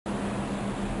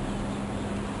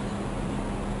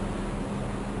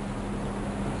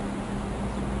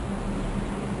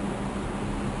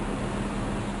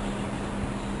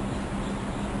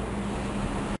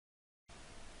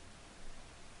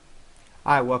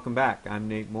Hi, welcome back. I'm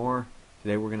Nate Moore.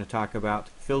 Today we're going to talk about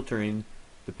filtering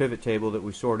the pivot table that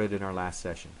we sorted in our last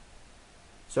session.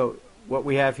 So what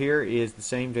we have here is the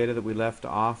same data that we left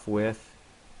off with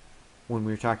when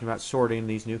we were talking about sorting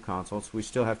these new consults. We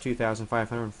still have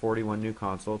 2,541 new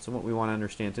consults, and what we want to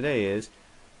understand today is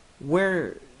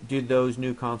where did those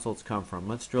new consults come from?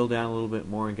 Let's drill down a little bit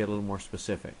more and get a little more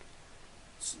specific.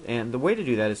 And the way to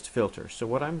do that is to filter. So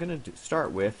what I'm going to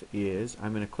start with is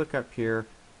I'm going to click up here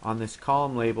on this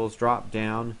column labels drop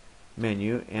down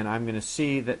menu, and I'm going to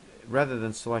see that rather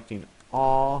than selecting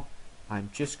all,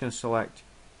 I'm just going to select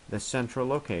the central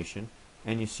location,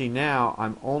 and you see now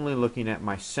I'm only looking at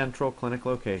my central clinic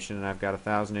location, and I've got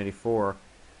 1,084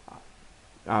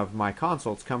 of my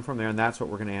consults come from there, and that's what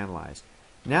we're going to analyze.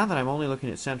 Now that I'm only looking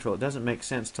at central, it doesn't make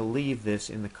sense to leave this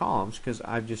in the columns because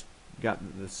I've just got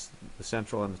the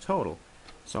central and the total.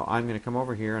 So I'm going to come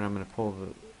over here and I'm going to pull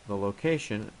the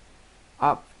location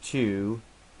up to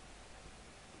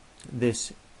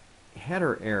this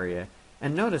header area,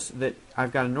 and notice that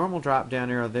I've got a normal drop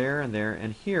down arrow there and there,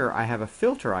 and here I have a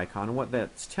filter icon, and what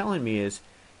that's telling me is,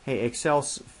 hey,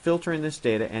 Excel's filtering this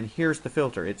data, and here's the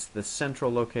filter. It's the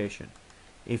central location.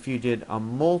 If you did a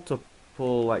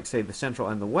multiple, like say the central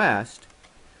and the west,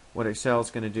 what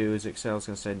Excel's going to do is Excel's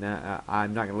going to say, nah,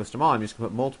 I'm not going to list them all, I'm just going to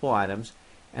put multiple items,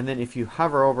 and then if you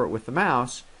hover over it with the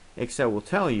mouse, Excel will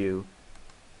tell you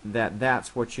that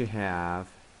that's what you have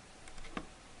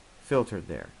filtered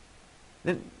there.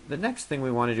 Then the next thing we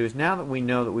want to do is, now that we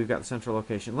know that we've got the central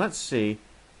location, let's see,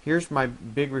 here's my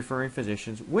big referring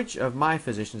physicians. Which of my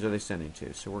physicians are they sending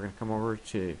to? So we're going to come over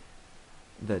to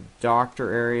the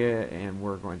doctor area, and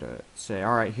we're going to say,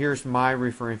 all right, here's my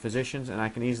referring physicians, and I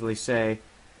can easily say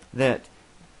that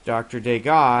Dr.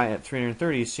 Degas at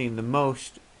 330 is seeing the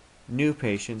most new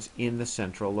patients in the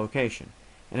central location.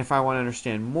 And if I want to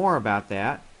understand more about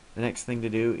that, the next thing to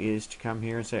do is to come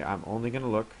here and say, I'm only going to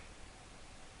look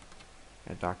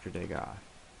at Dr. Degas.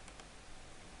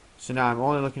 So now I'm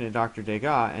only looking at Dr.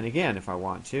 Degas, and again, if I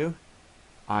want to,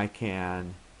 I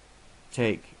can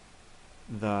take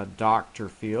the doctor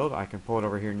field, I can pull it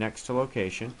over here next to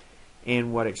location,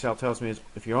 and what Excel tells me is,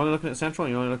 if you're only looking at central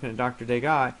and you're only looking at Dr.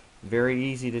 Degas, very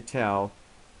easy to tell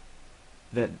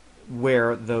that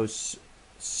where those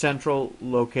central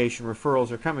location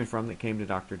referrals are coming from that came to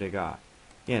Dr. Degas.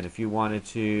 Again, if you wanted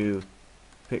to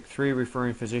pick 3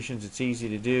 referring physicians, it's easy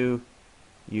to do.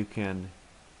 You can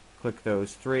click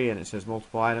those 3 and it says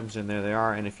multiple items, and there they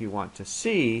are. And if you want to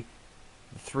see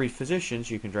the 3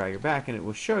 physicians, you can drag it back and it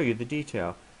will show you the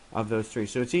detail of those 3.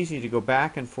 So it's easy to go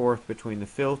back and forth between the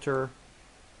filter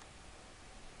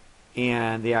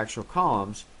and the actual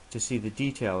columns to see the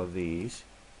detail of these.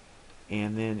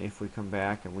 And then if we come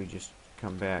back and we just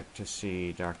come back to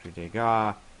see Dr.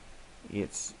 Degas,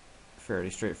 it's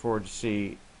fairly straightforward to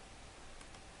see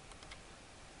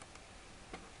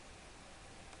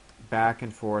back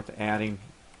and forth, adding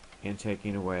and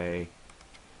taking away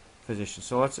physicians.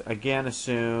 So let's again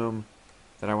assume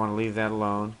that I want to leave that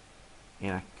alone,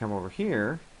 and I can come over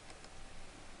here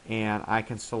and I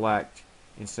can select,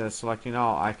 instead of selecting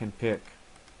all, I can pick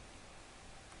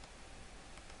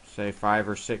say 5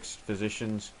 or 6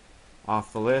 physicians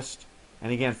off the list,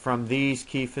 and again from these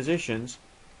key physicians,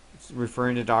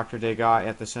 referring to Dr. Degas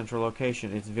at the central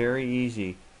location, it's very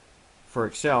easy for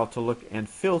Excel to look and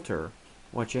filter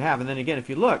what you have. And then again, if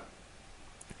you look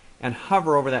and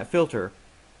hover over that filter,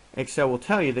 Excel will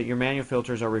tell you that your manual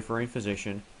filters are referring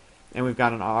physician, and we've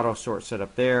got an auto sort set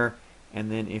up there. And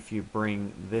then if you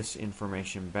bring this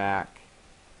information back,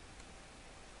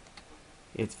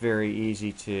 it's very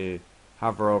easy to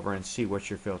hover over and see what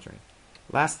you're filtering.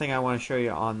 Last thing I want to show you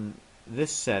on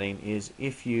this setting is,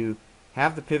 if you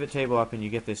have the pivot table up and you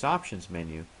get this options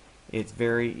menu, it's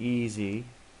very easy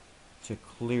to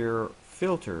clear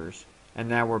filters, and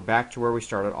now we're back to where we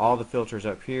started. All the filters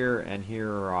up here and here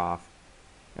are off,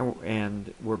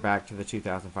 and we're back to the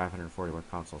 2,541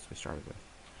 consults we started with.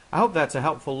 I hope that's a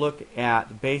helpful look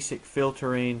at basic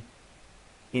filtering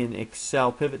in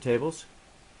Excel pivot tables.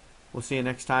 We'll see you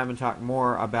next time and talk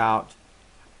more about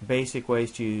basic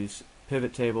ways to use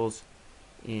pivot tables,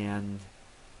 and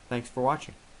thanks for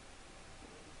watching.